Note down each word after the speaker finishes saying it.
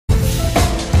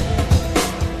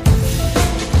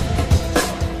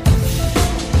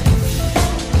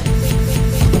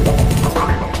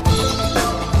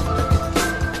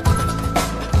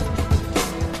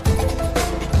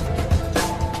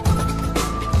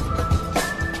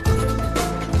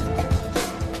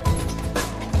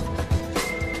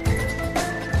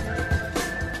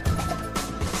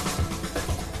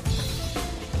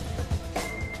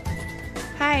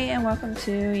welcome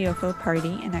to UFO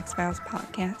Party, an X-Files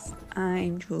podcast.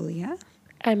 I'm Julia.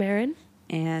 I'm Erin.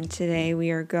 And today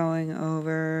we are going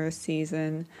over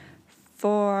season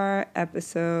 4,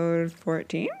 episode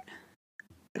 14.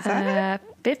 Is that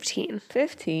it? 15.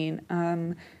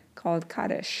 15, called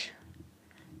Kaddish.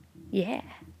 Yeah.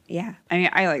 Yeah. I mean,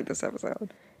 I like this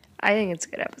episode. I think it's a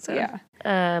good episode. Yeah.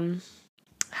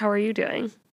 How are you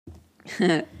doing?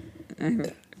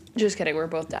 Just kidding, we're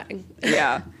both dying.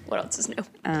 Yeah. What else is new?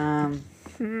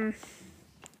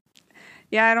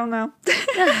 Yeah, I don't know.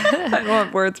 I don't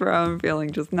have words for how I'm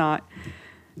feeling, just not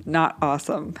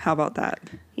awesome. How about that?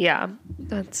 Yeah,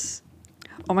 that's...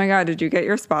 Oh my God, did you get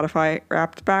your Spotify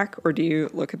Wrapped back, or do you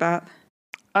look at that?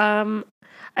 So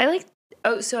I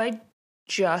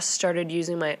just started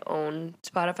using my own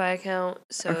Spotify account,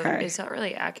 so It's not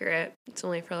really accurate. It's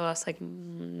only for the last,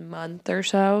 month or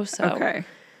so, Okay.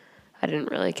 I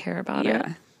didn't really care about it.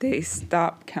 Yeah, they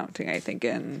stopped counting, I think,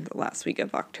 in the last week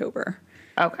of October.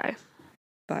 Okay.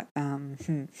 But, this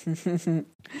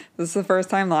is the first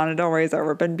time Lana Del Rey's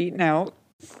ever been beaten out.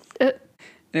 And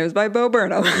it was by Bo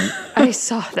Burnham. I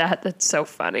saw that. That's so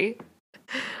funny.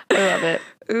 I love it.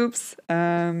 Oops.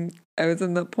 I was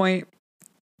in the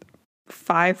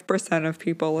 0.5% of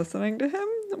people listening to him,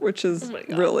 which is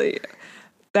really,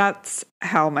 that's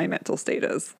how my mental state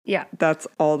is. Yeah. That's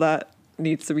all that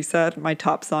needs to be said. My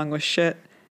top song was shit,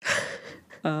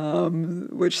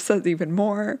 which says even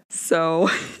more. So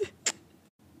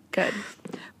good.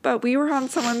 But we were on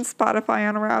someone's Spotify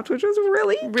Unwrapped, which was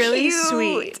really cute.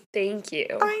 Sweet. Thank you.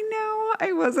 I know.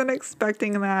 I wasn't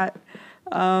expecting that.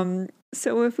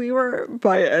 So if we were,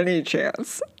 by any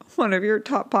chance, one of your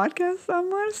top podcasts,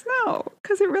 let us know,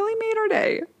 because it really made our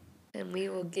day. And we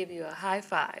will give you a high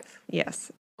five.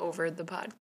 Yes. Over the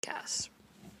podcast.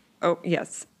 Oh,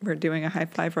 yes. We're doing a high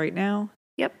five right now.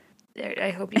 Yep.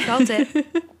 I hope you felt it.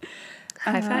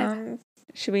 High five.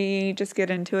 Should we just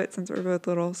get into it since we're both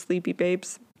little sleepy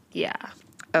babes? Yeah.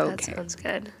 Okay. That sounds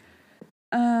good.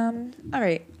 All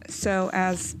right. So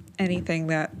as anything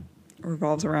that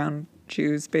revolves around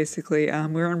Jews, basically,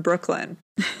 we're in Brooklyn.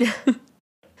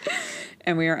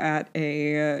 And we are at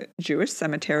a Jewish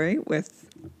cemetery with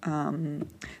some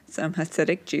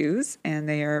Hasidic Jews, and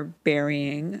they are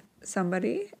burying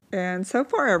somebody. And so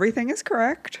far, everything is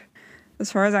correct, as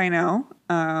far as I know.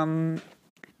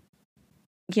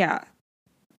 Yeah.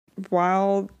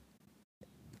 While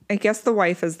I guess the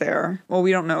wife is there. Well,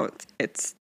 we don't know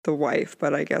it's the wife,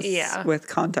 but I guess with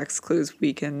context clues,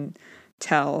 we can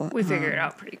tell. We figure it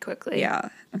out pretty quickly. Yeah.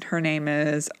 And her name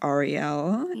is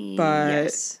Ariel,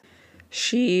 but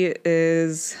she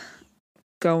is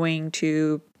going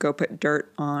to go put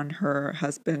dirt on her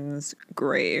husband's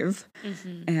grave.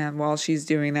 Mm-hmm. And while she's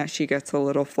doing that, she gets a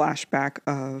little flashback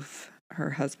of her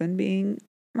husband being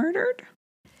murdered,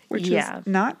 which is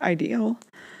not ideal.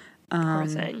 Poor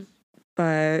thing.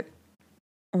 But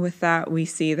with that, we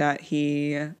see that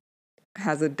he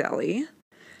has a deli,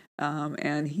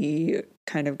 and he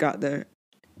kind of got the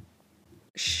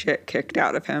shit kicked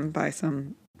out of him by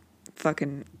some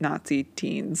fucking Nazi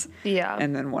teens. Yeah.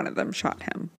 And then one of them shot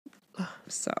him.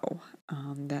 So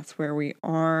that's where we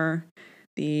are.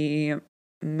 The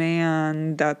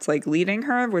man that's leading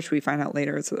her, which we find out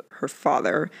later is her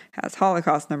father, has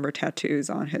Holocaust number tattoos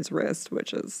on his wrist,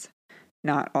 which is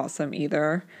not awesome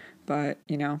either. But,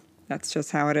 that's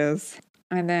just how it is.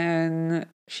 And then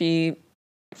she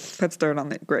puts dirt on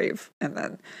the grave. And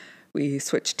then we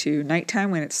switch to nighttime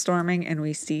when it's storming, and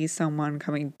we see someone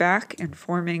coming back and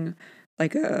forming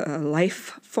a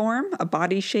life form, a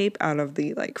body shape out of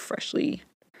the freshly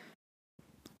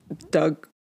dug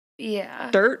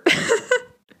dirt.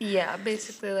 Yeah,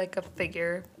 basically like a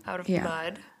figure out of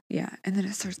mud. Yeah, and then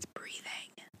it starts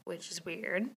breathing. Which is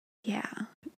weird. Yeah.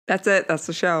 That's it. That's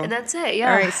the show. And that's it,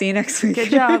 yeah. All right, see you next week.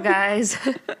 Good job, guys.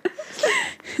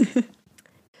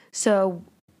 So,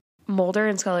 Mulder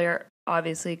and Scully are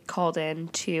obviously called in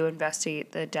to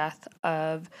investigate the death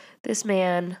of this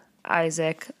man,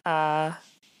 Isaac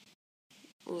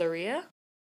Luria.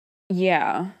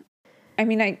 Yeah. I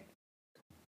mean,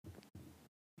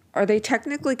 are they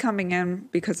technically coming in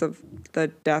because of the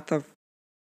death of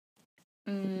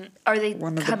are they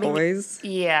one of the boys?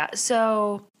 Yeah,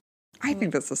 so... I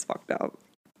think this is fucked up.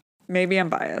 Maybe I'm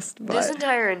biased, but... This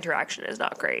entire interaction is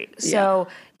not great. So,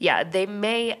 yeah, they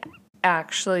may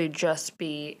actually just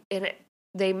be...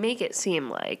 They make it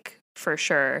seem like, for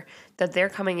sure, that they're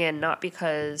coming in not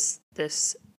because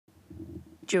this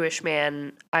Jewish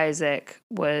man, Isaac,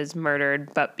 was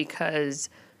murdered, but because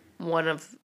one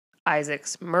of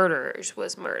Isaac's murderers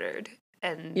was murdered.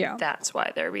 And that's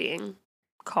why they're being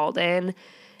called in.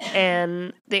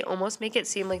 And they almost make it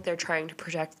seem like they're trying to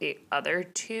protect the other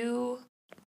two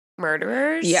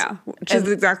murderers. Yeah, which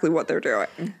is exactly what they're doing.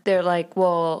 They're like,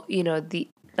 well,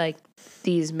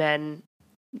 these men,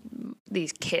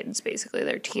 these kids, basically,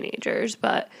 they're teenagers,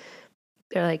 but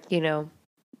they're like,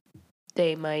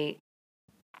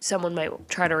 someone might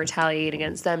try to retaliate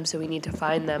against them, so we need to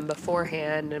find them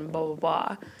beforehand and blah, blah,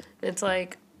 blah. And it's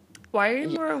like, why are you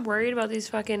more worried about these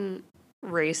fucking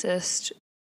racist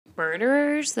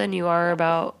murderers than you are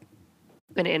about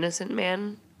an innocent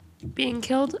man being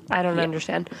killed? I don't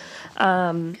understand.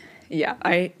 Yeah,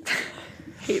 I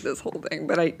hate this whole thing,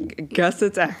 but I guess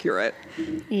it's accurate.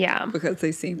 Yeah. Because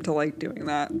they seem to like doing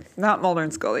that. Not Mulder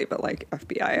and Scully, but like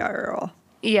FBI IRL.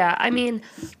 Yeah, I mean,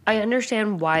 I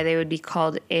understand why they would be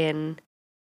called in,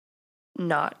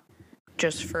 not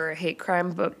just for a hate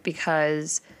crime, but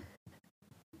because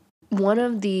one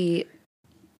of the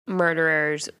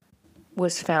murderers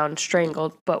was found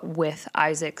strangled, but with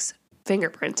Isaac's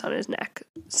fingerprints on his neck.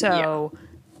 So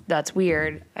that's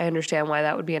weird. I understand why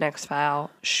that would be an X-file,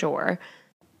 sure.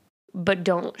 But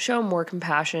don't show more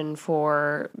compassion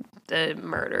for the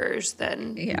murderers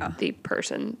than the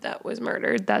person that was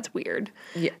murdered. That's weird.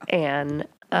 Yeah. And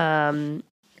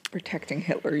protecting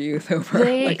Hitler Youth over so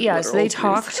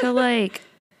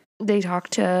they talk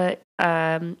to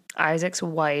Isaac's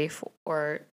wife,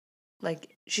 or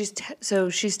like she's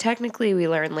technically, we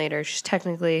learn later, she's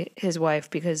technically his wife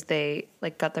because they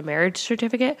like got the marriage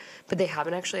certificate, but they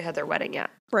haven't actually had their wedding yet.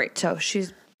 Right. So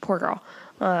she's poor girl.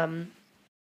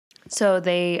 So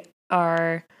they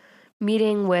are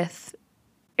meeting with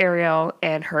Ariel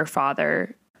and her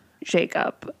father,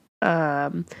 Jacob.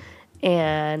 And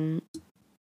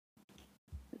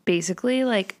basically,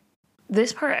 like,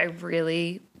 this part I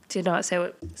really did not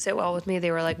sit well with me.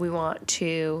 They were like, we want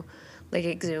to, like,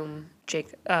 exhume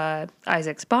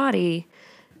Isaac's body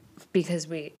because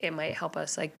it might help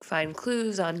us, like, find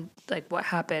clues on, like, what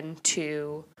happened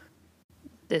to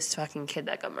this fucking kid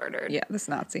that got murdered. Yeah, this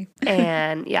Nazi.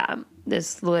 And,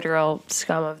 this literal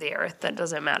scum of the earth that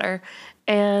doesn't matter.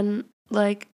 And,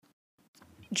 like,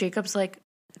 Jacob's like,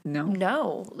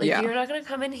 no. Like, you're not going to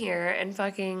come in here and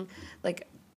fucking, like,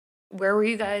 where were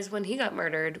you guys when he got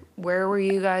murdered? Where were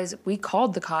you guys? We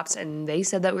called the cops and they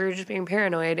said that we were just being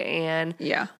paranoid, and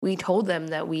we told them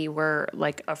that we were,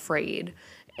 like, afraid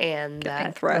and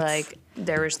that threats. Like,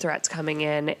 there was threats coming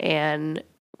in and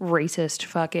racist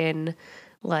fucking,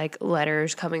 like,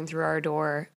 letters coming through our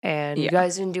door, and you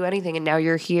guys didn't do anything, and now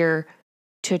you're here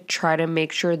to try to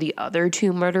make sure the other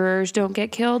two murderers don't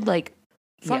get killed. Like,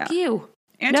 fuck you.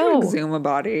 And to exhume a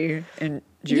body in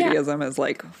Judaism is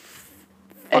like,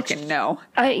 fucking no.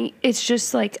 It's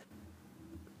just like,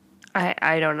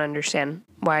 I don't understand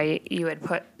why you would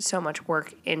put so much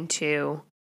work into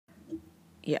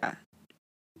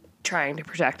trying to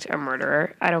protect a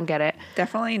murderer. I don't get it.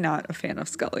 Definitely not a fan of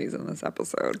Scully's in this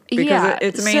episode. Because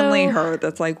it's mainly her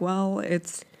that's like, well,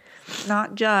 it's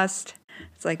not just.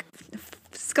 It's like,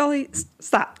 Scully,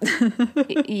 stop.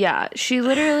 She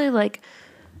literally, like,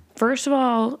 first of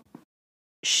all,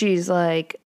 she's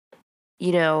like,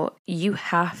 you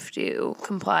have to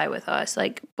comply with us.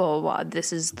 Like, blah, blah, blah.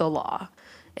 This is the law.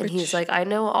 And he's like, I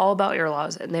know all about your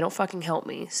laws, and they don't fucking help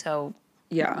me. So,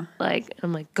 like,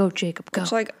 I'm like, go, Jacob, go.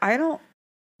 Which, like, I don't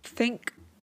think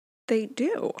they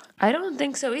do. I don't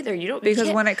think so either.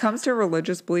 Because when it comes to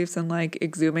religious beliefs and, like,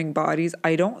 exhuming bodies,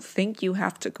 I don't think you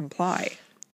have to comply.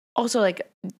 Also, like,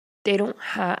 I don't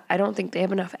think they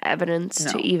have enough evidence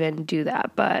to even do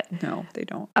that, but. No, they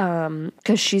don't.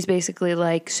 Because she's basically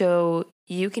like, so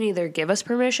you can either give us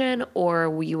permission or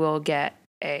we will get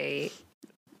a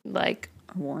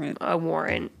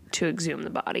warrant to exhume the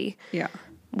body. Yeah.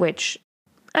 Which,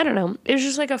 I don't know. It's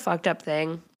just like a fucked up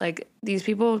thing. Like, these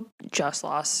people just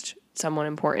lost someone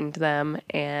important to them,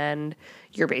 and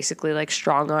you're basically, like,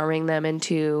 strong-arming them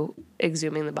into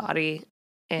exhuming the body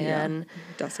and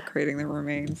desecrating the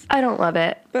remains. I don't love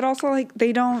it. But also, like,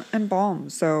 they don't embalm,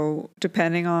 so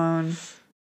depending on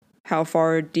how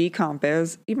far decomp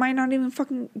is, you might not even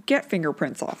fucking get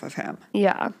fingerprints off of him.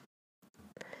 Yeah.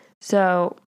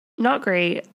 So, not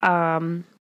great. Don't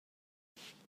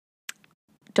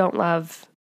love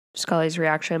Scully's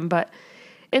reaction, but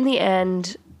in the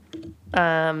end,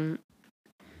 doesn't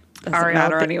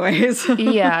matter anyways.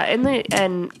 In the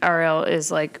end, Ariel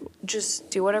is like,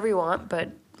 just do whatever you want, but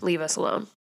leave us alone.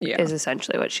 Yeah. Is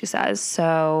essentially what she says.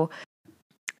 So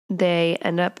they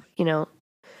end up,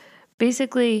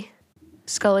 basically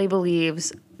Scully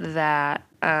believes that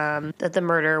that the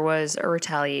murder was a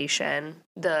retaliation.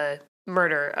 The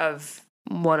murder of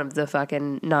one of the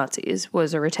fucking Nazis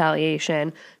was a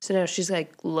retaliation. So now she's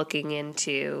like looking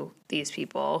into these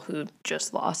people who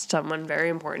just lost someone very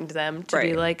important to them to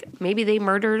be like, maybe they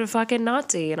murdered a fucking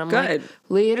Nazi. And I'm like,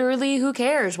 literally, who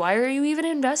cares? Why are you even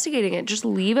investigating it? Just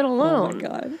leave it alone.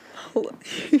 Oh my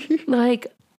God. Like,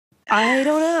 I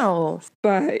don't know.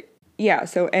 But yeah,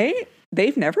 so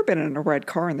they've never been in a red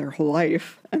car in their whole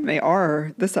life. And they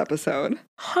are this episode.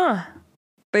 Huh.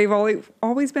 They've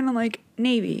always been in like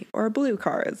navy or blue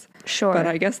cars. Sure. But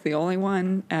I guess the only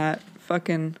one at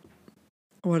fucking,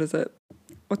 what is it?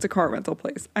 What's a car rental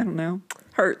place? I don't know.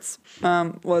 Hertz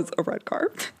was a red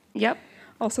car. Yep.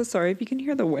 Also, sorry if you can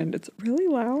hear the wind. It's really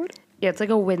loud. Yeah, it's like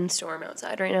a windstorm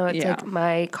outside right now. It's like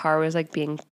my car was like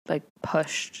being like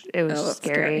pushed. It was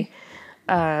scary.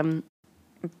 But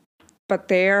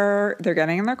they're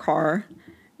getting in their car.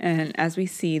 And as we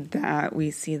see that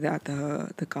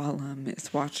the golem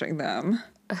is watching them.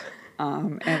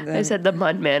 And then, I said the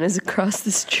mudman is across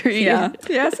the street. Yeah,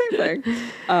 same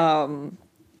thing.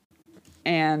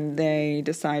 And they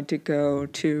decide to go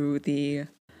to the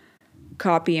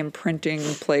copy and printing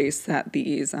place that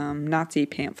these Nazi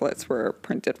pamphlets were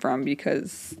printed from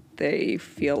because they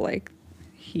feel like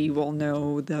he will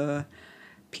know the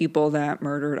people that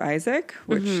murdered Isaac,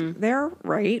 which they're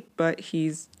right, but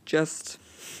he's just...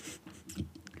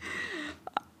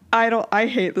 I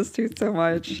hate this dude so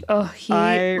much. Oh,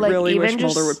 I really wish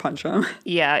Mulder would punch him.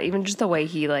 Yeah, even just the way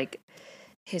he, like,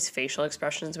 his facial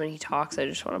expressions when he talks, I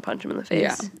just want to punch him in the face.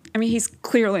 Yeah. I mean, he's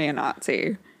clearly a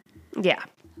Nazi. Yeah.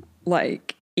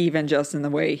 Like, even just in the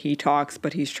way he talks,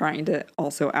 but he's trying to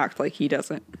also act like he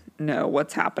doesn't know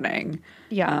what's happening.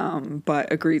 Yeah.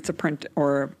 But agrees to print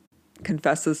or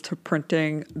confesses to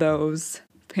printing those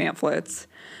pamphlets.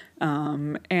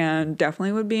 And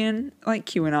definitely would be in like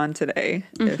QAnon today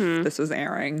if this was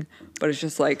airing. But it's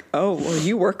just like, oh, well,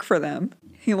 you work for them.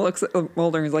 He looks at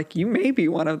Mulder and he's like, you may be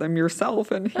one of them yourself.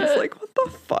 And he's like, what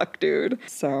the fuck, dude?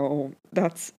 So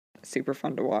that's super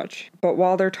fun to watch. But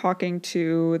while they're talking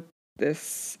to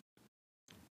this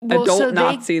adult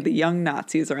Nazi, the young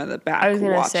Nazis are in the back watching them.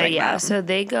 I was going to say, yeah. So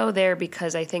they go there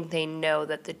because I think they know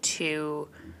that the two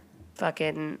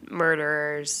fucking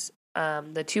murderers...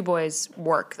 the two boys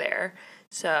work there,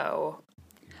 so...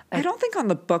 I don't think on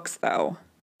the books, though.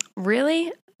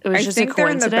 Really? It was just a coincidence? I think they're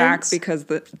in the back because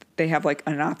they have, like,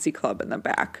 a Nazi club in the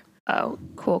back. Oh,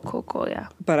 cool, yeah.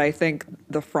 But I think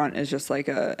the front is just, like,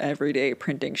 a everyday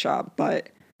printing shop, but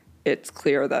it's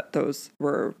clear that those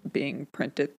were being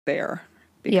printed there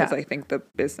because I think the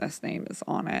business name is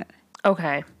on it.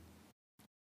 Okay.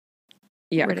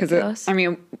 Yeah, because,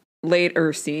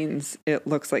 later scenes, it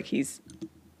looks like he's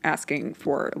asking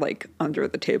for like under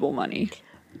the table money.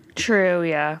 True,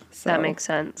 yeah. So, that makes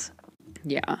sense.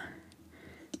 Yeah.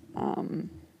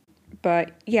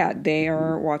 But yeah, they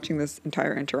are watching this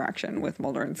entire interaction with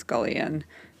Mulder and Scully and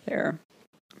their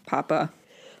papa.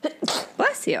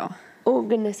 Bless you. Oh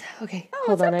goodness. Okay.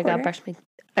 Hold on, I gotta brush my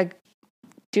I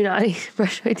do not need to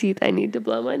brush my teeth. I need to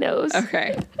blow my nose.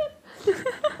 Okay.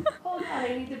 Hold on,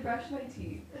 I need to brush my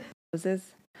teeth. Was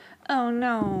this? Oh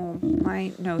no,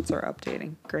 my notes are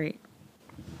updating. Great.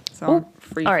 So I'm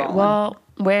free falling. All right. Well,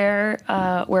 where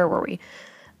were we?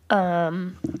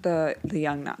 The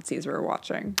young Nazis were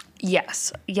watching.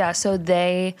 Yes. Yeah. So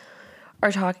they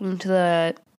are talking to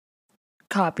the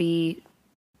copy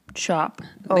shop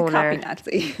owner.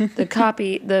 The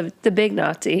copy Nazi. the big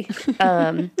Nazi.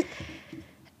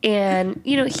 And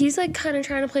he's like kind of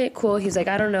trying to play it cool. He's like,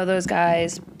 I don't know those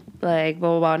guys. Like,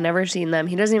 blah, blah, blah, never seen them.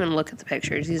 He doesn't even look at the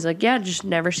pictures. He's like, yeah, just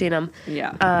never seen them.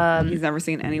 Yeah. He's never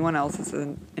seen anyone else's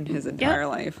in his entire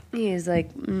life. He's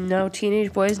like, no,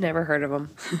 teenage boys, never heard of them.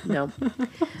 No.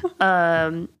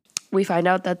 We find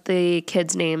out that the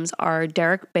kids' names are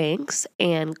Derek Banks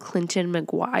and Clinton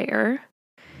McGuire.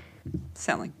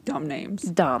 Sound like dumb names.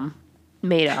 Dumb.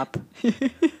 Made up.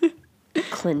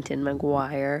 Clinton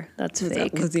McGuire. That's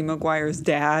fake. That Lizzie McGuire's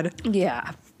dad?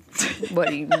 Yeah. What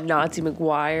are you, Nazi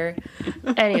McGuire?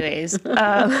 Anyways,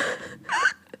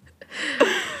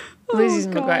 Lizzie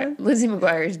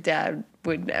McGuire's dad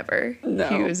would never. No.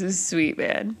 He was a sweet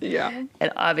man. Yeah.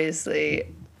 And obviously,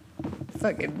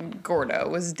 fucking Gordo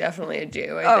was definitely a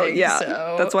Jew, I think. Yeah.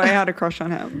 So. That's why I had a crush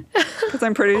on him. Because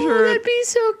I'm pretty sure. That'd be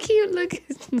so cute. Look at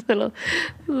his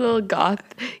little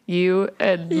goth you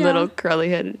and little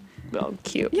curly head. Oh,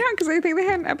 cute. Yeah, because I think they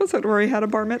had an episode where he had a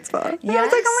bar mitzvah. Yes. I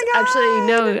was like, oh my God. Actually,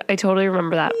 no, I totally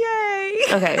remember that.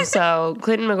 Yay. Okay, so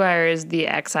Clinton McGuire is the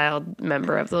exiled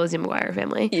member of the Lizzie McGuire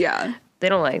family. Yeah. They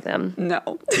don't like them. No.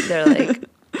 They're like,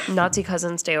 Nazi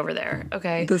cousins, stay over there.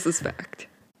 Okay. This is fact.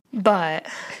 But,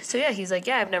 so yeah, he's like,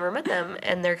 yeah, I've never met them.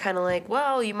 And they're kind of like,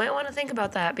 well, you might want to think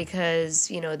about that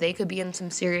because, you know, they could be in some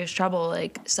serious trouble.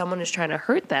 Like, someone is trying to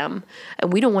hurt them.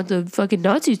 And we don't want the fucking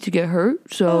Nazis to get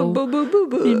hurt. So,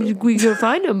 we gotta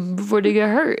find them before they get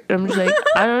hurt. And I'm just like,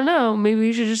 I don't know. Maybe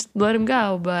we should just let them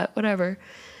go, but whatever.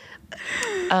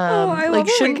 I love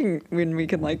when we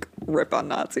can, like, rip on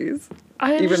Nazis.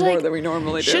 Even more than we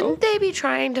normally do. Shouldn't they be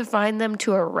trying to find them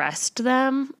to arrest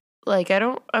them? Like,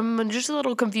 I'm just a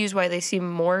little confused why they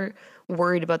seem more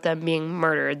worried about them being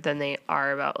murdered than they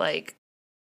are about, like,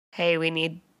 hey, we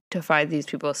need to find these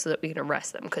people so that we can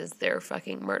arrest them because they're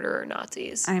fucking murderer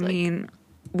Nazis. I mean,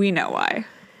 we know why.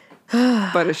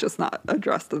 But it's just not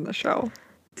addressed in the show.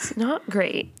 It's not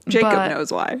great. Jacob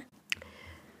knows why.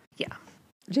 Yeah.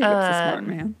 Jacob's a smart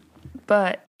man.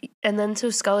 And then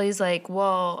so Scully's like,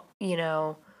 well, you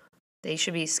know, they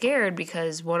should be scared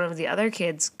because one of the other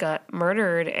kids got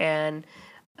murdered and,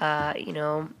 you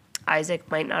know, Isaac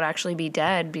might not actually be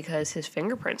dead because his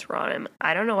fingerprints were on him.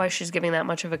 I don't know why she's giving that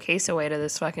much of a case away to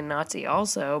this fucking Nazi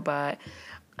also, but,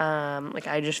 like,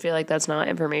 I just feel like that's not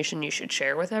information you should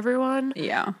share with everyone.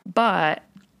 Yeah. But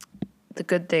the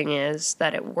good thing is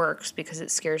that it works because it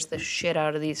scares the shit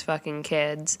out of these fucking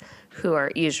kids who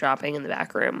are eavesdropping in the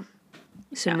back room.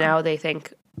 So now they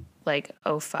think, like,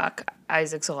 oh, fuck,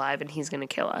 Isaac's alive and he's going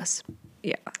to kill us.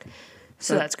 Yeah.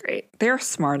 So that's great. Their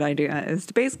smart idea is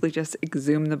to basically just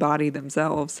exhume the body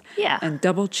themselves. Yeah. And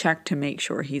double check to make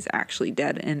sure he's actually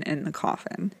dead and in the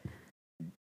coffin.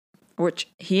 Which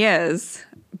he is,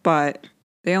 but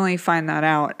they only find that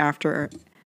out after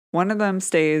one of them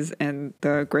stays in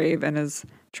the grave and is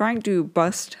trying to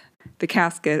bust the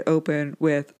casket open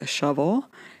with a shovel.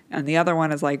 And the other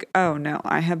one is like, oh, no,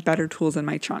 I have better tools in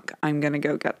my trunk. I'm going to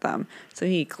go get them. So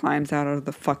he climbs out of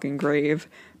the fucking grave.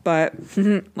 But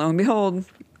lo and behold,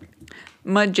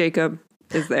 Mud Jacob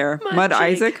is there. Mud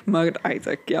Isaac,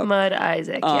 yep. Mud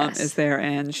Isaac, yes. Is there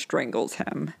and strangles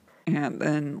him. And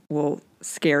then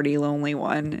scaredy lonely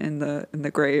one in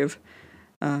the grave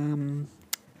kind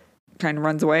of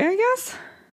runs away, I guess.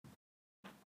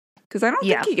 Because I don't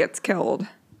think he gets killed.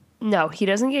 No, he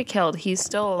doesn't get killed. He's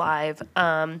still alive.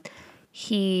 That's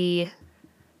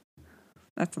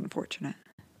unfortunate.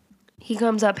 He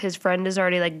comes up, his friend is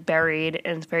already, like, buried,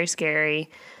 and it's very scary.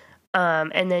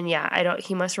 And then,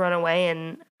 he must run away,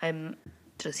 and I don't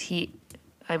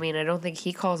think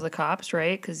he calls the cops,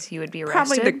 right? Because he would be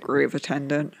arrested. Probably the grave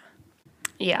attendant.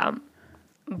 Yeah.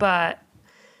 But,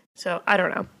 so, I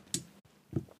don't know.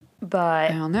 But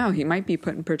I don't know. He might be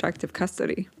put in protective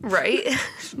custody. Right?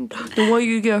 Don't want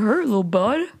you to get hurt, little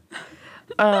bud.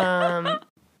 Oh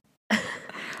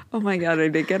my God. I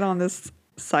did get on this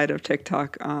site of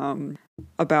TikTok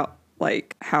about,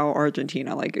 like, how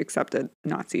Argentina, like, accepted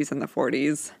Nazis in the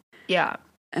 40s. Yeah.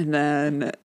 And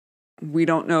then we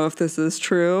don't know if this is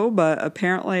true, but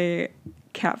apparently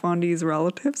Kat Von D's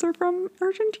relatives are from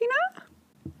Argentina.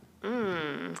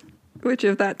 Which,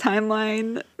 if that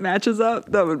timeline matches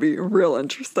up, that would be real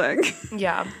interesting.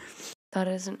 Yeah. That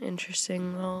is an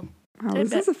interesting little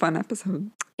this is a fun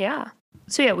episode. Yeah.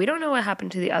 So, yeah, we don't know what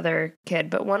happened to the other kid,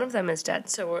 but one of them is dead.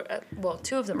 So,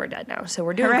 two of them are dead now. So,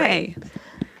 we're doing great.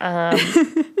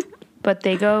 But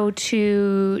they go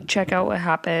to check out what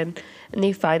happened, and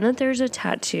they find that there's a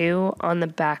tattoo on the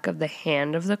back of the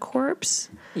hand of the corpse.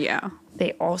 Yeah.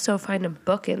 They also find a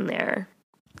book in there.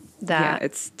 Yeah,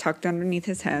 it's tucked underneath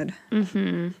his head.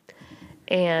 Mm-hmm.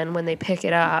 And when they pick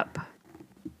it up,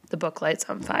 the book lights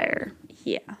on fire.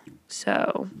 Yeah.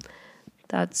 So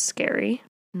that's scary.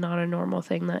 Not a normal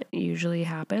thing that usually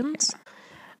happens. Yeah.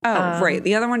 Oh, right.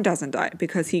 The other one doesn't die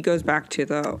because he goes back to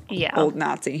the old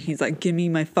Nazi. He's like, give me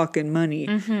my fucking money.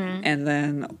 Mm-hmm. And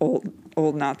then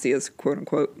old Nazi is, quote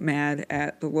unquote, mad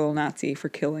at the little Nazi for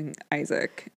killing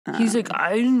Isaac. He's like,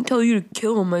 I didn't tell you to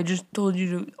kill him. I just told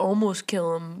you to almost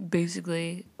kill him,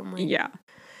 basically. I'm like, yeah.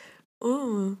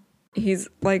 Oh. He's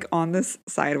like on this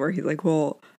side where he's like,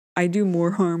 well, I do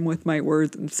more harm with my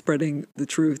words than spreading the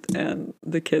truth. And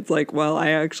the kid's like, well,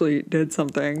 I actually did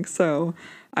something. So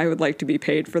I would like to be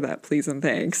paid for that, please and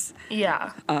thanks.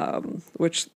 Yeah.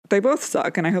 Which they both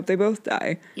suck, and I hope they both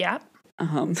die. Yeah.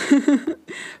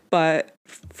 But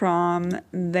from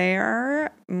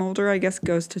there, Mulder, I guess,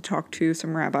 goes to talk to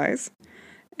some rabbis.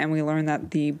 And we learn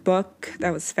that the book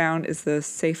that was found is the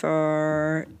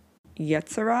Sefer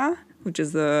Yetzirah, which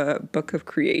is the book of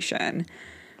creation.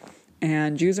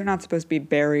 And Jews are not supposed to be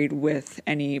buried with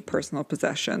any personal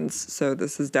possessions. So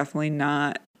this is definitely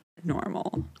not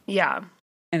normal. Yeah.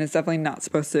 And it's definitely not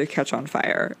supposed to catch on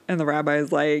fire. And the rabbi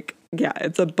is like, yeah,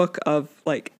 it's a book of,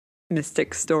 like,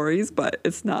 mystic stories, but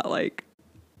it's not, like,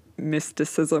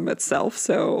 mysticism itself.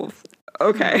 So,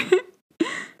 okay.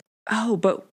 Oh,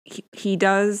 but he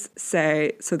does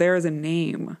say, so there is a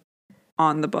name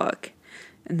on the book,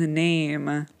 and the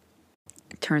name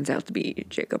turns out to be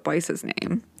Jacob Weiss's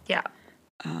name. Yeah.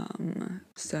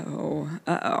 So,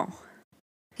 uh-oh.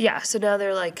 Yeah, so now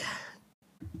they're, like,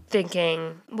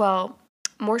 thinking, well,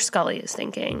 more Scully is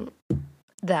thinking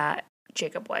that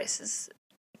Jacob Weiss is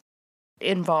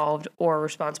involved or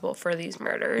responsible for these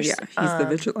murders. Yeah, he's the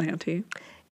vigilante.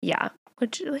 Yeah,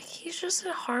 which, like, he's just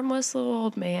a harmless little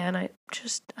old man. I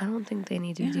don't think they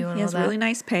need to be doing all that. He has really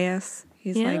nice pace.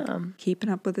 He's, like, keeping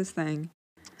up with his thing.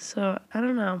 So, I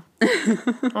don't know.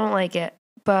 I don't like it.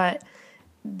 But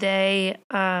they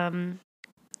go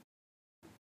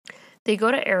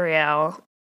to Ariel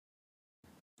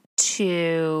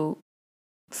to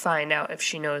find out if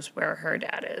she knows where her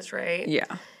dad is, right?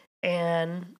 Yeah.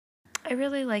 And I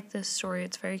really like this story.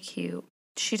 It's very cute.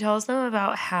 She tells them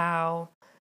about how,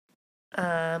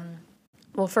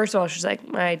 well, first of all, she's like,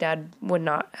 my dad would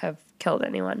not have killed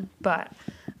anyone. But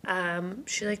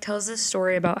she, like, tells this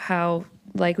story about how,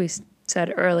 like we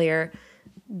said earlier,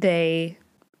 they,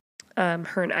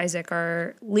 her and Isaac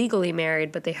are legally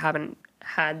married, but they haven't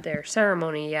had their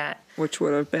ceremony yet. Which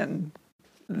would have been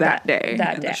that day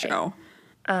in the show.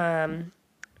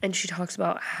 And she talks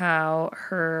about how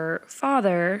her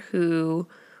father, who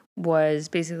was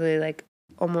basically, like,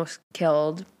 almost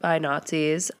killed by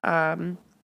Nazis,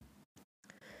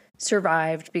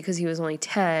 survived because he was only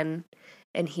 10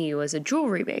 and he was a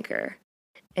jewelry maker.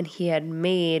 And he had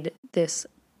made this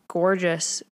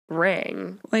gorgeous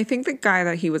ring. Well, I think the guy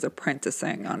that he was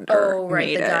apprenticing under. Oh, right.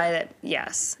 Made The it. guy that,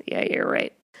 yes. Yeah, you're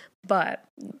right. But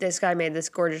this guy made this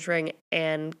gorgeous ring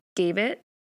and gave it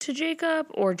to Jacob,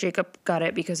 or Jacob got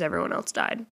it because everyone else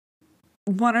died?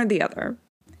 One or the other.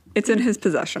 It's in his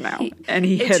possession now, and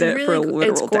he hid it for a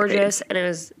literal It's gorgeous, decades. and it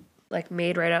was, like,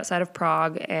 made right outside of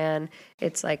Prague, and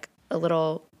it's, like, a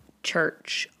little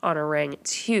church on a ring.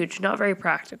 It's huge, not very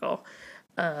practical.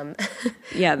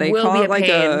 Yeah, they will call be it a like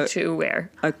pain to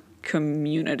wear. a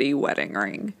community wedding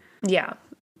ring. Yeah.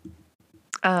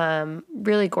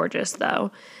 Really gorgeous,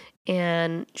 though.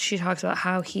 And she talks about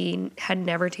how he had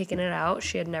never taken it out.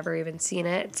 She had never even seen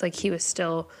it. It's like he was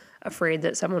still afraid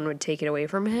that someone would take it away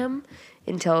from him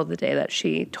until the day that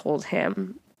she told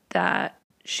him that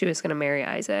she was going to marry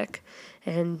Isaac.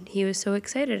 And he was so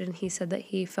excited. And he said that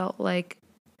he felt like,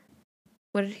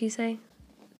 what did he say?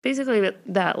 Basically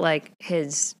that, like, he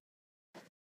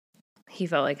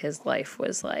felt like his life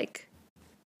was, like,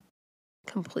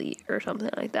 complete or something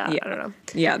like that. Yeah. I don't know.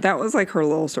 Yeah, that was, like, her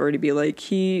little story, to be like,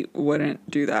 he wouldn't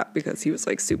do that because he was,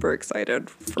 like, super excited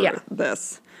for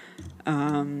this.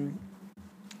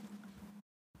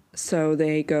 So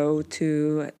they go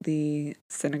to the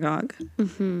synagogue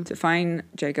to find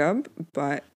Jacob,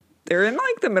 but they're in,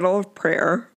 like, the middle of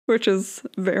prayer, which is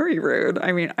very rude.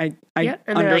 I mean, I and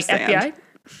understand. they're like,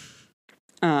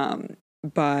 FBI?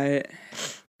 But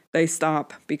they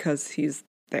stop because he's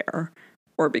there,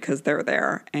 or because they're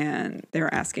there, and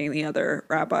they're asking the other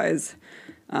rabbis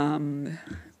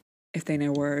if they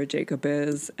know where Jacob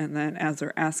is. And then as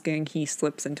they're asking, he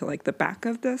slips into, like, the back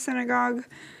of the synagogue.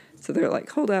 So they're like,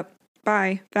 hold up,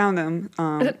 bye, found him.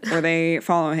 Or they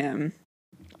follow him,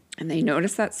 and they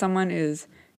notice that someone is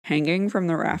hanging from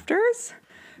the rafters,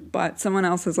 but someone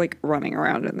else is, like, running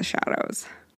around in the shadows.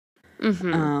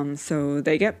 So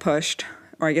they get pushed,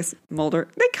 or I guess Mulder,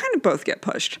 they kind of both get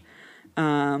pushed.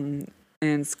 And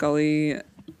Scully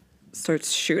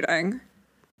starts shooting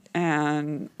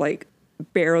and, like,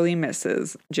 barely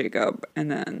misses Jacob,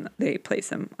 and then they place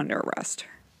him under arrest.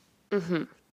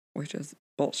 Which is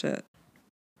bullshit.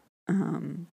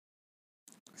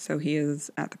 So he is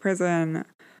at the prison.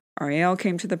 Ariel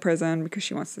came to the prison because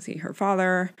she wants to see her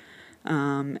father.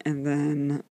 And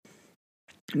then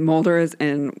Mulder is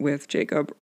in with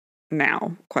Jacob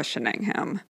now, questioning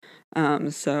him.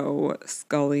 So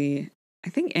Scully, I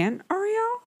think, and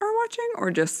Ariel are watching,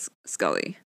 or just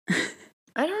Scully?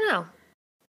 I don't know.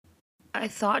 I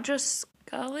thought just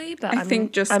Scully, but I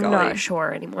think just Scully. I'm not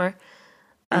sure anymore.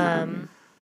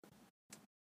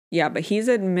 Yeah, but he's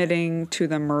admitting to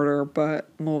the murder, but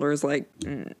Mulder's like,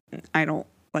 I don't,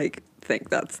 like, think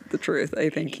that's the truth. I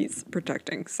think he's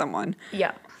protecting someone.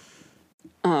 Yeah.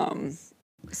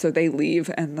 So they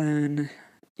leave, and then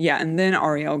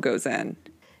Ariel goes in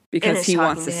because he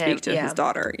wants to speak to his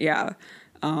daughter. Yeah.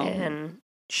 And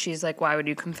she's like, why would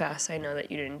you confess? I know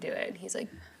that you didn't do it. And he's like,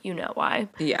 you know why.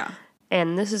 Yeah.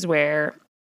 And this is where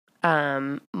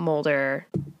Mulder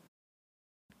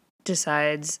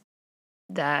decides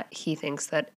that he thinks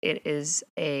that it is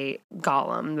a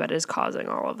golem that is causing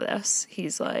all of this.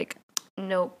 He's like,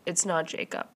 nope, it's not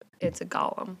Jacob. It's a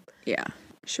golem. Yeah.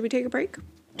 Should we take a break?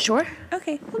 Sure.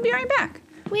 Okay, we'll be right back.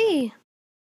 Wee.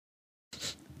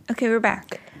 Okay, we're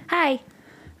back. Hi.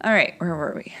 All right, where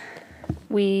were we?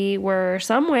 We were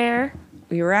somewhere.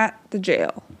 We were at the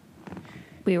jail.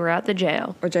 We were at the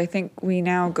jail. Which I think we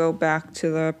now go back to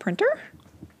the printer.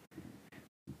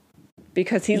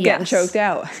 Because he's getting choked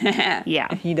out. Yeah.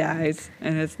 And he dies,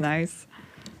 and it's nice.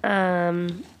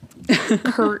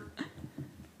 Kurt.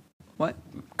 What?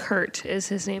 Kurt is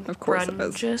his name. Of course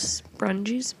it is.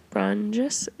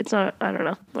 Brunges. It's not, I don't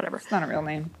know. Whatever. It's not a real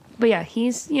name. But yeah,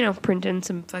 he's, printing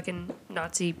some fucking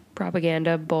Nazi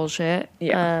propaganda bullshit.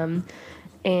 Yeah.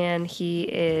 And he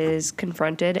is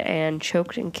confronted and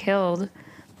choked and killed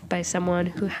by someone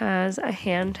who has a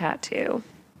hand tattoo.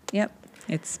 Yep.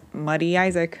 It's Muddy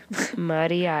Isaac.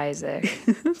 Muddy Isaac.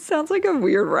 Sounds like a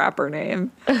weird rapper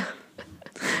name.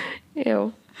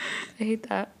 Ew. I hate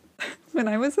that. When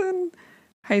I was in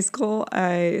high school,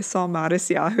 I saw Modest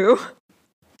Yahoo.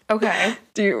 Okay.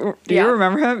 Do you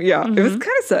remember him? Yeah. Mm-hmm. It was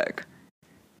kind of sick.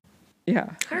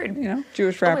 Yeah. Heard.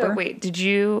 Jewish rapper. Wait. Did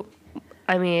you...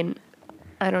 I mean,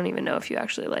 I don't even know if you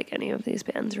actually like any of these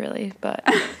bands, really. But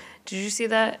did you see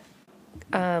that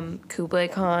Kublai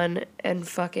Khan and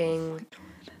fucking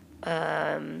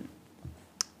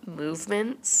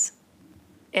Movements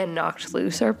and Knocked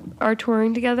Loose are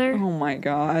touring together? Oh, my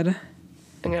God.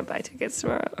 I'm going to buy tickets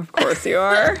tomorrow. Of course you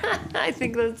are. I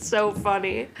think that's so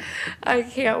funny. I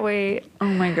can't wait. Oh,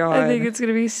 my God. I think it's going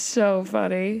to be so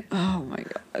funny. Oh, my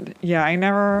God. Yeah, I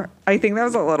think that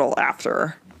was a little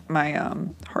after my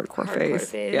hardcore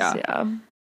phase. Yeah.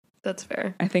 That's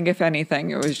fair. I think, if anything,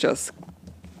 it was just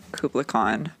Kublai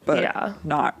Khan, but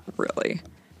not really.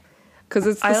 Because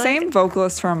it's the same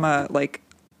vocalist from a,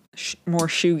 more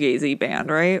shoegazy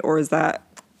band, right? Or is that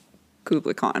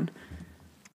Kublai Khan?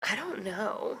 I don't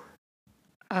know.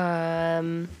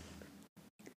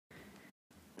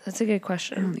 That's a good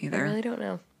question. I don't either. I really don't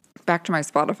know. Back to my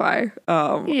Spotify.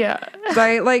 Yeah.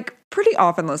 I pretty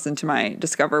often listen to my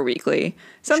Discover Weekly.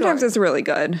 Sometimes it's really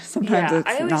good. Sometimes it's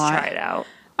not. I always try it out.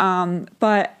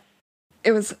 But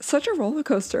it was such a roller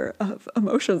coaster of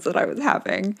emotions that I was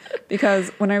having because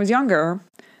when I was younger,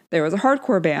 there was a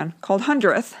hardcore band called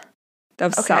 100th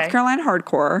that was South Carolina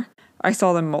hardcore. I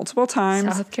saw them multiple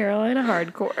times. South Carolina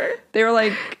hardcore. They were I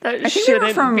think they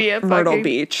were from Myrtle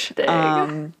Beach.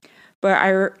 Thing. But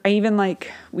I even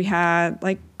we had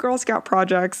Girl Scout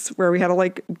projects where we had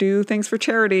to do things for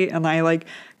charity, and I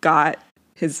got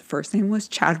his first name was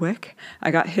Chadwick.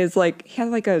 I got his he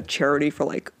had a charity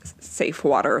for safe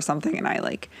water or something, and I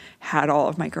had all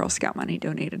of my Girl Scout money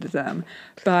donated to them,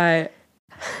 but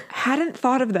hadn't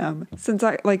thought of them since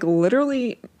I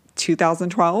literally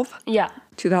 2012. Yeah.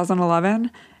 2011,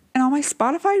 and on my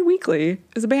Spotify Weekly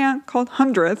is a band called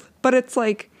 100th, but it's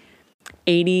 80s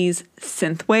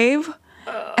synthwave,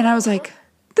 and I was like,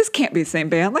 this can't be the same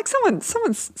band.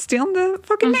 Someone's stealing the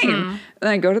fucking name. And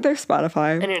I go to their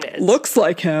Spotify, and it is. Looks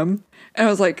like him, and I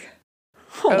was like,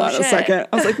 hold on a second.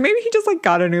 I was like, maybe he just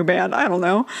got a new band. I don't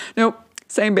know. Nope,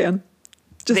 same band.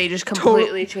 They just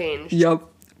completely changed. Yep.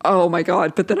 Oh my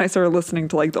God. But then I started listening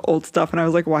to the old stuff, and I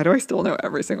was like, why do I still know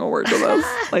every single word to this?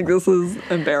 This is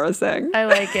embarrassing. I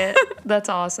like it. That's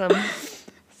awesome.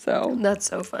 So that's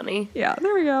so funny. Yeah,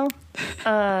 there we go.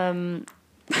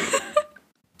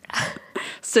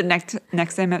 So next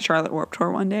I met Charlotte Warped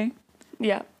Tour one day.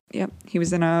 Yeah. Yep. He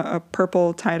was in a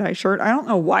purple tie-dye shirt. I don't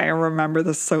know why I remember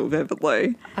this so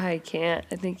vividly. I can't.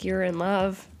 I think you're in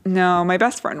love. No, my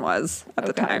best friend was at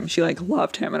the time. She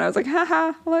loved him, and I was like,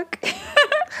 haha, look.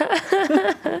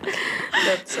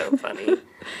 That's so funny.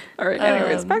 All right.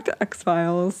 Anyways, back to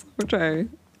X-Files,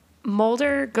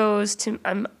 Mulder goes to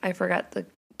I forgot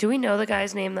do we know the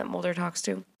guy's name that Mulder talks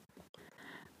to?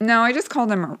 No, I just called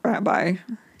him a rabbi.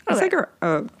 He's a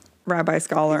rabbi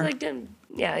scholar. He's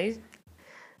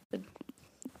a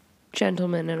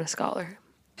gentleman and a scholar.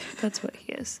 That's what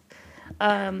he is.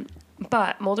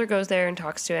 But Mulder goes there and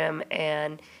talks to him,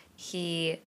 and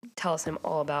he tells him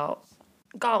all about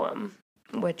Gollum,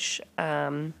 which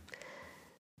kind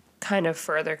of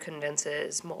further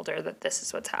convinces Mulder that this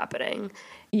is what's happening.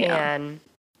 Yeah. And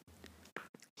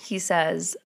he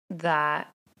says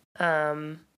that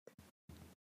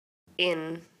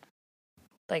in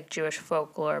Jewish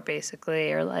folklore,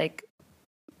 basically, or I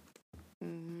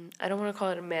don't want to call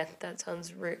it a myth. That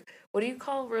sounds what do you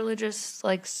call religious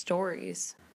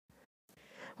stories?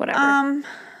 Whatever.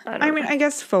 I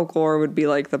guess folklore would be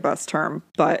the best term,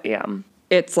 but yeah,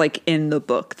 it's in the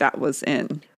book that was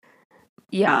in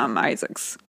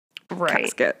Isaac's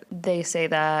casket. They say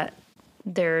that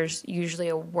there's usually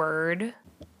a word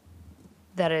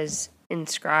that is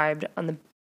inscribed on the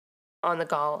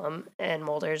Gollum, and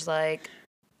Mulder's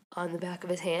on the back of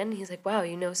his hand. He's like, wow,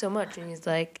 you know so much. And he's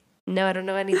like, no, I don't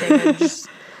know anything. I'm just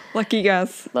Lucky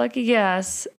guess. lucky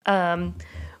guess.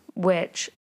 Which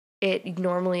it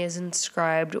normally is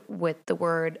inscribed with the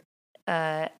word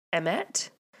emet,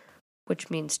 which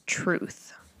means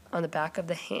truth, on the back of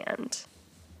the hand.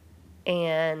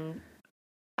 And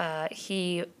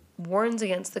he warns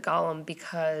against the golem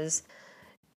because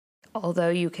although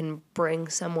you can bring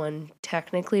someone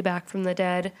technically back from the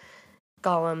dead,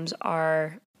 golems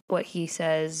are what he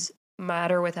says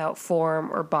matter without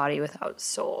form or body without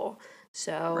soul.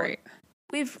 So Right.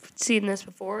 we've seen this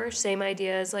before. Same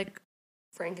idea as like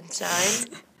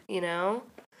Frankenstein, you know?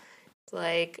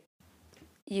 Like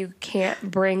you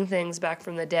can't bring things back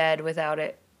from the dead without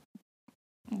it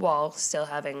while still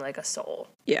having like a soul.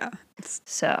 Yeah.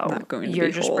 So not going to you're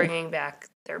be just whole. bringing back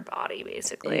their body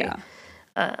basically. Yeah.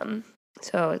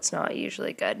 So it's not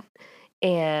usually good.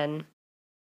 And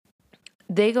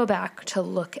they go back to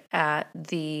look at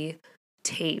the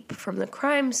tape from the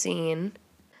crime scene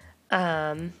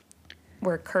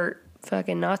where Kurt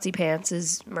fucking Nazi Pants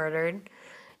is murdered.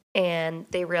 And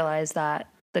they realize that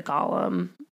the golem,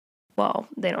 well,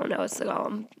 they don't know it's the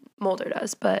golem. Mulder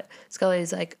does, but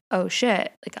Scully's like, oh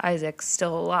shit, like Isaac's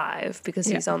still alive because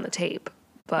he's on the tape.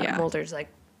 But Mulder's like,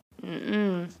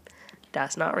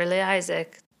 that's not really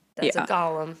Isaac. That's a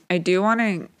golem. I do want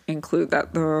to include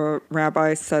that the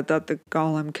rabbi said that the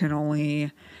golem can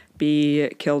only be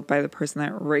killed by the person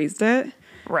that raised it.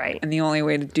 Right. And the only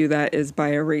way to do that is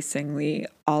by erasing the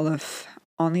aleph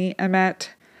on the emet,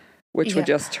 which would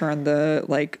just turn the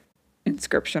like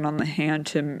inscription on the hand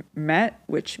to met,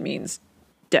 which means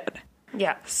dead.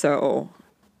 Yeah. So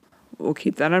we'll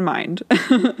keep that in mind.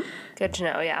 Good to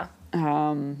know, yeah.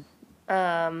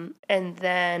 And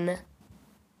then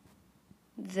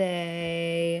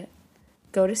they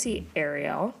go to see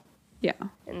Ariel. Yeah.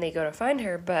 And they go to find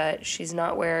her, but she's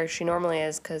not where she normally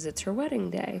is because it's her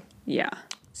wedding day. Yeah.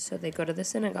 So they go to the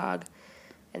synagogue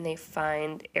and they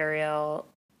find Ariel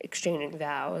exchanging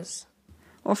vows.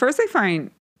 Well, first they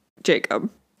find Jacob.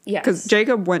 Yes. Because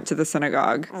Jacob went to the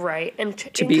synagogue. Right. And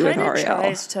to be with Ariel.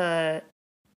 Tries to,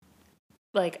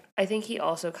 like, I think he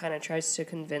also kind of tries to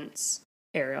convince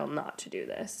Ariel not to do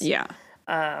this. Yeah.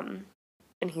 And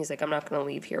he's like, I'm not going to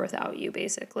leave here without you,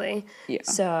 basically. Yeah.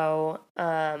 So,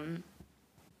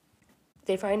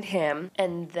 they find him,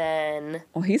 and then...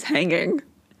 Well, he's hanging.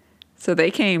 So they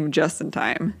came just in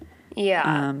time.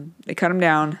 Yeah. They cut him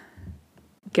down,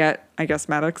 get, I guess,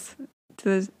 medics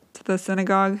to the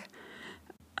synagogue.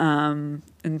 And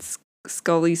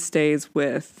Scully stays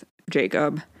with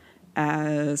Jacob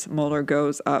as Mulder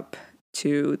goes up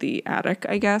to the attic,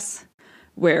 I guess,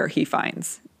 where he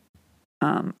finds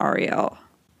Ariel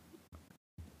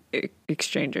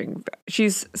exchanging.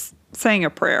 She's saying a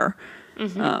prayer,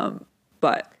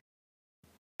 but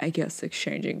I guess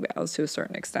exchanging vows to a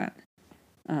certain extent.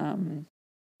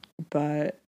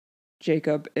 But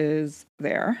Jacob is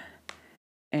there.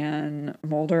 And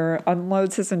Mulder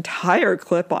unloads his entire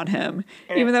clip on him,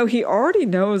 even though he already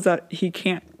knows that he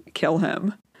can't kill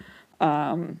him.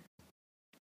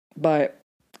 But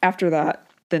after that,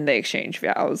 then they exchange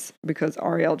vows because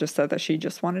Ariel just said that she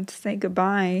just wanted to say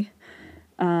goodbye.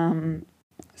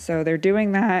 So they're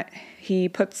doing that. He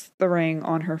puts the ring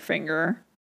on her finger,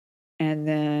 and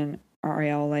then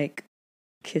Ariel like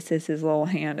kisses his little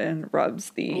hand and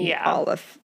rubs the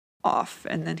olive off,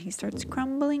 and then he starts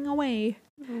crumbling away.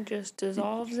 It just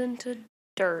dissolves into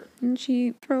dirt. And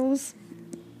she throws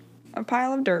a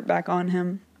pile of dirt back on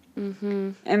him.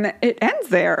 Mm-hmm. And it ends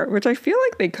there, which I feel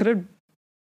like they could have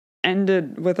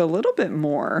ended with a little bit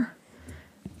more.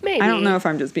 Maybe. I don't know if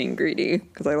I'm just being greedy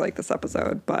because I like this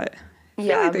episode, but I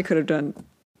feel like they could have done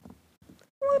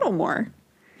a little more.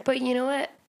 But you know what?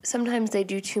 Sometimes they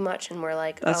do too much and we're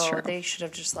like, That's true. They should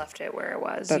have just left it where it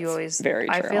was. That's very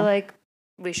true. I feel like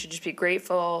we should just be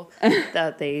grateful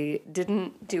that they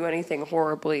didn't do anything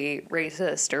horribly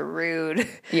racist or rude.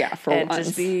 Yeah, for and once.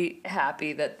 Just be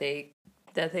happy that they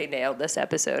nailed this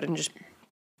episode and just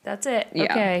that's it. Yeah.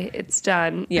 Okay, it's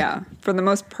done. Yeah, for the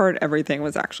most part, everything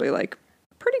was actually like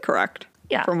pretty correct.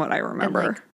 Yeah, from what I remember. And,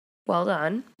 like, well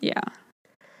done. Yeah.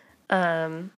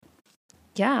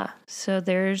 Yeah. So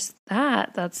there's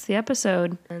that. That's the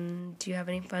episode. And do you have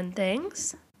any fun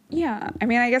things? Yeah, I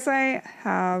mean, I guess I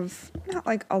have not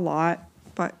like a lot,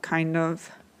 but kind of.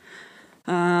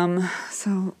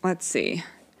 So let's see.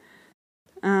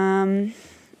 I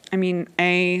mean,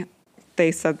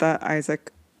 they said that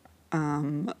Isaac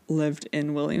lived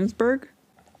in Williamsburg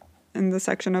in the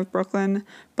section of Brooklyn,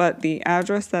 but the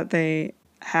address that they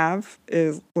have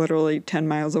is literally 10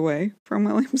 miles away from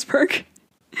Williamsburg.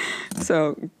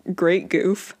 So great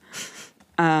goof.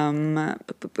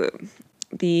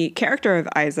 The character of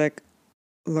Isaac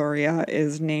Luria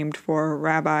is named for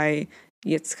Rabbi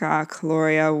Yitzchak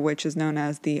Luria, which is known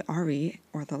as the Ari,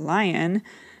 or the Lion,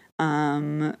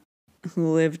 who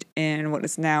lived in what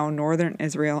is now northern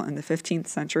Israel in the 15th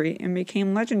century and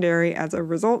became legendary as a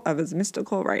result of his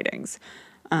mystical writings.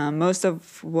 Most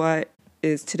of what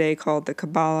is today called the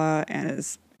Kabbalah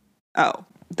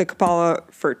the Kabbalah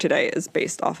for today is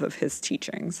based off of his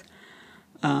teachings.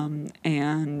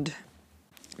 And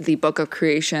the Book of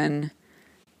Creation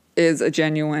is a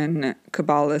genuine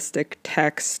Kabbalistic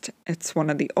text. It's one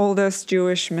of the oldest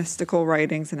Jewish mystical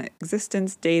writings in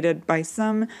existence, dated by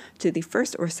some to the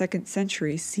 1st or 2nd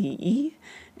century CE,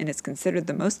 and it's considered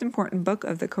the most important book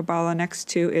of the Kabbalah next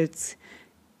to the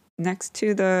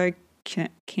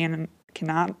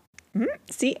Canonical,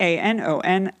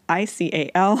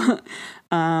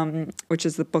 which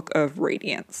is the Book of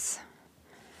Radiance.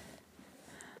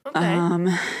 Okay.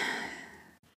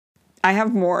 I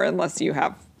have more unless you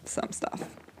have some stuff.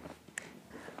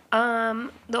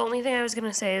 The only thing I was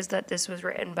gonna say is that this was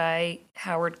written by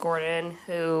Howard Gordon,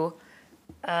 who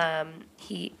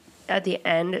he at the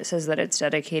end it says that it's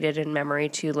dedicated in memory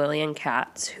to Lillian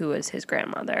Katz, who was his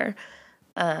grandmother.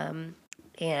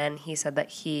 And he said that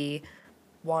he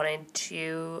wanted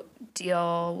to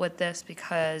deal with this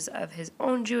because of his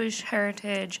own Jewish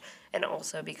heritage and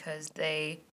also because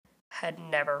they had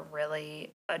never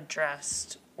really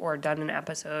addressed or done an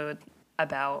episode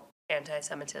about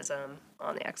anti-Semitism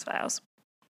on the X-Files.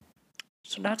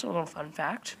 So that's a little fun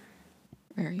fact.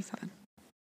 Very fun.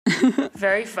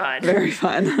 Very fun. Very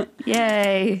fun.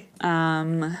 Yay.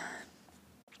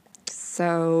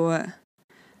 So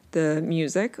the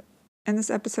music in this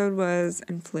episode was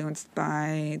influenced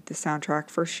by the soundtrack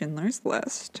for Schindler's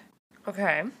List.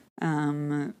 Okay.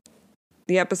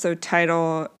 The episode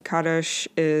title, Kaddish,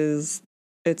 it's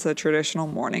a traditional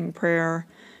morning prayer,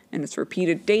 and it's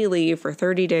repeated daily for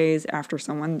 30 days after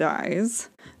someone dies,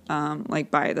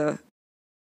 by the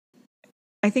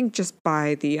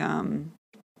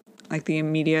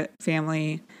immediate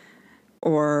family,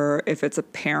 or if it's a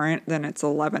parent, then it's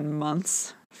 11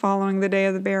 months following the day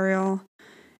of the burial,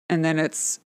 and then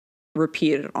it's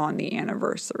repeated on the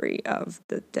anniversary of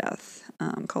the death,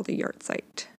 called a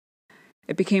yahrzeit.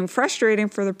 It became frustrating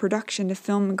for the production to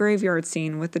film a graveyard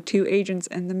scene with the two agents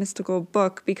in the mystical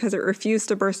book because it refused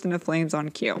to burst into flames on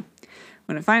cue.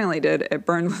 When it finally did, it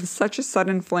burned with such a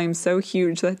sudden flame so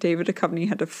huge that David Duchovny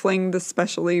had to fling the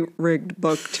specially rigged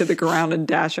book to the ground and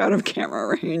dash out of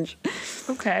camera range.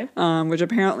 Okay. Which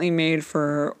apparently made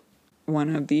for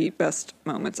one of the best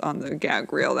moments on the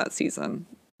gag reel that season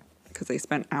because they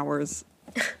spent hours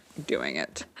doing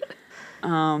it.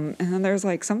 And then there's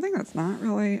something that's not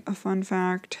really a fun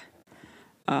fact.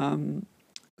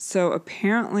 So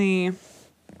apparently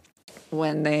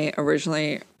when they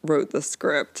originally wrote the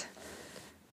script,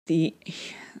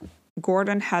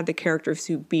 Gordon had the characters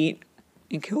who beat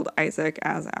and killed Isaac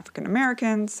as African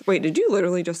Americans. Wait, did you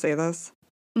literally just say this?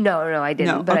 No, I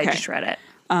didn't, No, but okay. I just read it.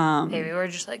 Maybe we're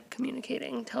just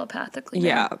communicating telepathically.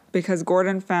 Yeah, now. because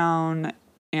Gordon found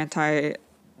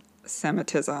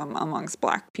anti-Semitism amongst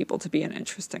Black people to be an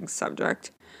interesting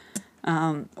subject,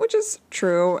 which is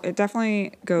true. It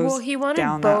definitely goes he wanted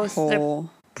down both that whole... the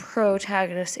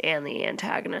protagonist and the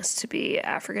antagonist to be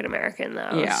African American,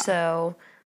 though. Yeah. So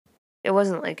it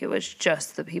wasn't like it was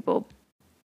just the people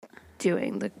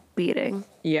doing the beating.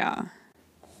 Yeah.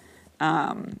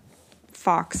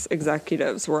 Fox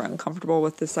executives were uncomfortable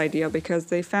with this idea because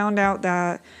they found out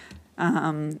that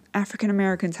African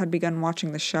Americans had begun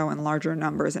watching the show in larger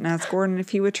numbers and asked Gordon if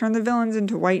he would turn the villains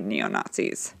into white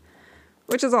neo-Nazis,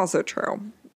 which is also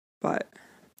true. But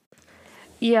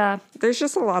yeah, there's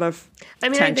just a lot of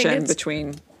tension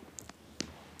between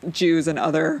Jews and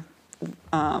other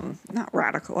not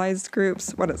radicalized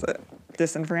groups. What is it?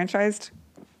 Disenfranchised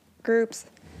groups,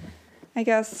 I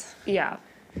guess. Yeah.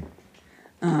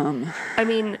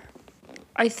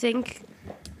 I think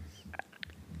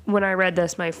when I read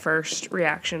this, my first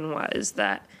reaction was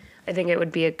that I think it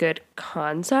would be a good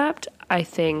concept. I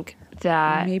think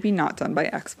that... Maybe not done by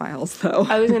X-Files, though.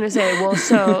 I was going to say,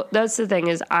 so that's the thing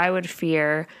is I would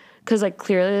fear... Because,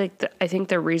 clearly, I think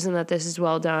the reason that this is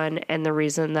well done and the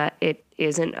reason that it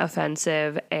isn't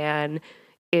offensive and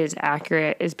is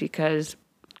accurate is because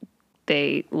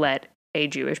they let a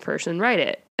Jewish person write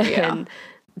it. Yeah. And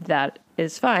that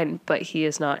is fine, but he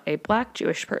is not a Black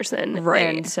Jewish person.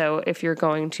 Right. And so if you're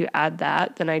going to add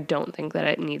that, then I don't think that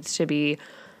it needs to be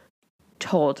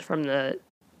told from the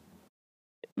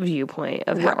viewpoint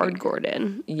of Howard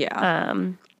Gordon. Yeah.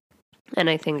 And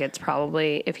I think it's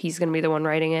probably, if he's going to be the one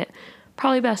writing it,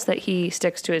 probably best that he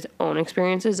sticks to his own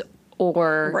experiences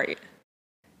or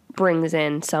brings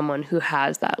in someone who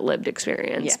has that lived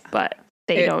experience, but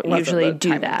they don't usually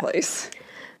do that.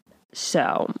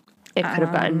 So it could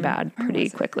have gotten bad pretty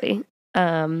quickly.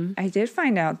 I did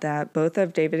find out that both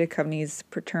of David Duchovny's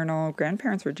paternal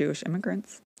grandparents were Jewish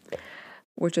immigrants,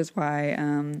 which is why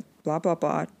blah, blah,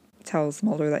 blah tells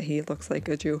Mulder that he looks like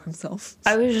a Jew himself.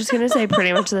 I was just going to say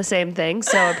pretty much the same thing.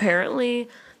 So apparently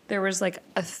there was like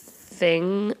a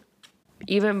thing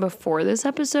even before this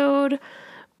episode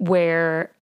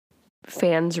where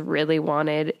fans really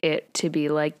wanted it to be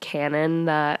like canon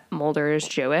that Mulder is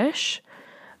Jewish.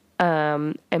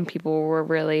 And people were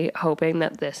really hoping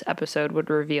that this episode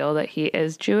would reveal that he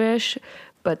is Jewish.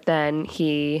 But then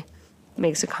he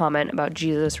makes a comment about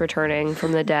Jesus returning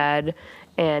from the dead.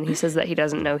 And he says that he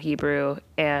doesn't know Hebrew.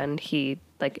 And he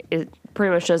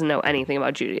pretty much doesn't know anything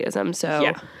about Judaism.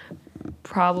 So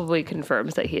probably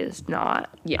confirms that he is not.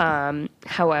 Yeah.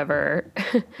 However,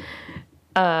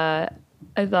 I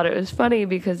thought it was funny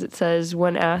because it says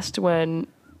when asked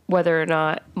whether or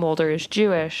not Mulder is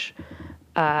Jewish,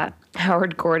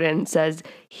 Howard Gordon says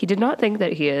he did not think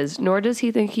that he is, nor does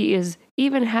he think he is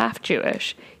even half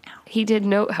Jewish. He did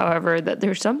note, however, that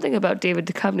there's something about David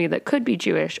Duchovny that could be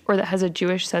Jewish or that has a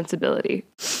Jewish sensibility.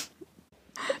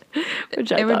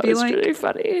 Which I thought was really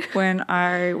funny. When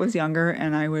I was younger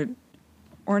and I would,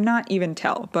 or not even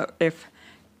tell, but if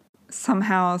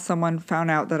somehow someone found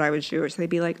out that I was Jewish, they'd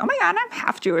be like, oh my God, I'm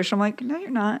half Jewish. I'm like, no, you're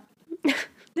not. No,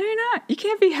 you're not. You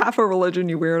can't be half a religion,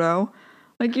 you weirdo.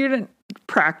 Like, you didn't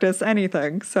practice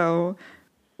anything, so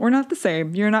we're not the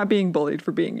same. You're not being bullied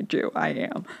for being a Jew. I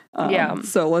am.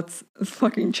 So let's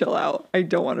fucking chill out. I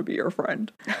don't want to be your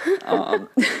friend.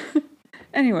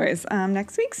 Anyways,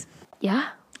 next week's? Yeah,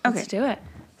 let's do it.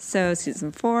 So,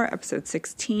 season 4, episode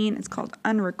 16. It's called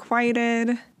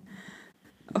Unrequited.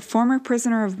 A former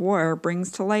prisoner of war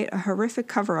brings to light a horrific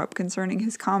cover-up concerning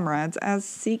his comrades as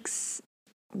seeks...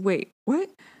 Wait, what?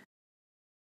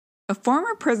 A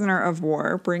former prisoner of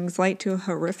war brings light to a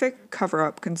horrific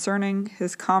cover-up concerning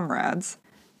his comrades,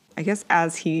 I guess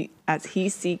as he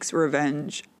seeks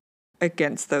revenge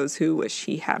against those who wish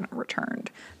he hadn't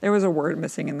returned. There was a word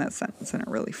missing in that sentence, and it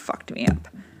really fucked me up,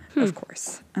 of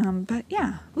course. But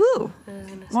yeah, woo,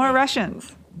 more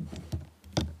Russians.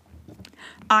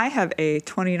 I have a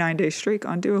 29-day streak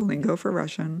on Duolingo for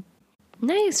Russian.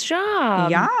 Nice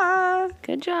job. Yeah.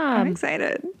 Good job. I'm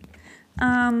excited.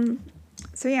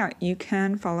 So yeah, you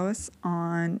can follow us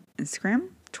on Instagram,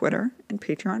 Twitter, and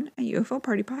Patreon at UFO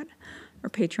Party Pod. Our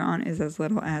Patreon is as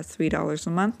little as $3 a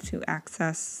month to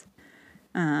access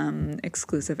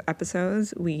exclusive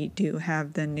episodes. We do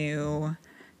have the new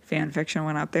fan fiction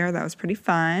one up there. That was pretty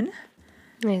fun.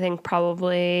 I think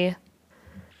probably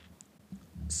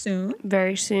soon.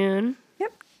 Very soon.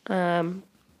 Yep.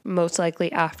 Most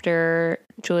likely after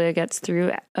Julia gets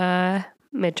through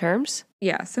midterms.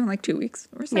 Yeah, so in like 2 weeks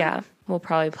or so. Yeah, we'll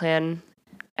probably plan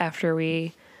after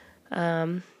you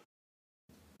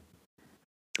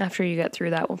get through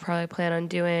that, we'll probably plan on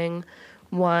doing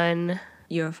one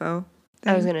UFO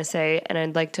thing. I was going to say, and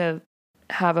I'd like to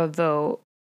have a vote,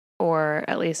 or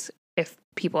at least if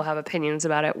people have opinions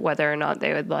about it, whether or not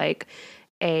they would like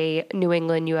a New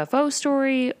England UFO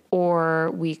story,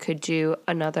 or we could do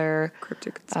another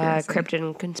Cryptid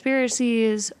and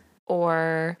Conspiracies,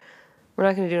 or we're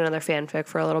not going to do another fanfic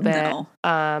for a little bit. No.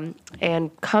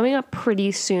 And coming up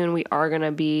pretty soon, we are going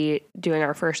to be doing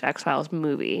our first X-Files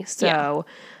movie. So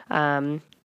I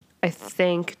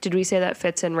think, did we say that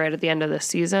fits in right at the end of the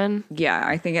season? Yeah,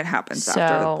 I think it happens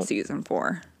after season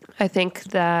 4. I think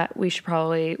that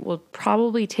we'll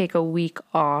probably take a week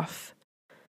off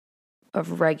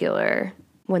of regular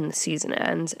when the season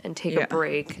ends and take a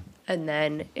break. And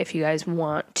then if you guys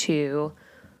want to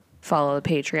follow the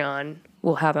Patreon,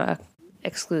 we'll have a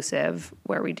exclusive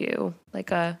where we do like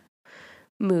a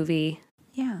movie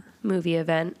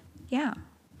event. Yeah.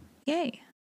 Yay.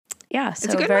 Yeah,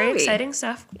 so very exciting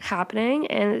stuff happening,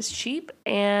 and it's cheap,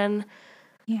 and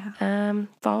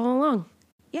follow along.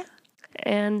 Yeah.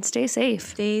 And stay safe.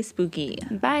 Stay spooky.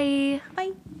 Bye.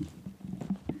 Bye.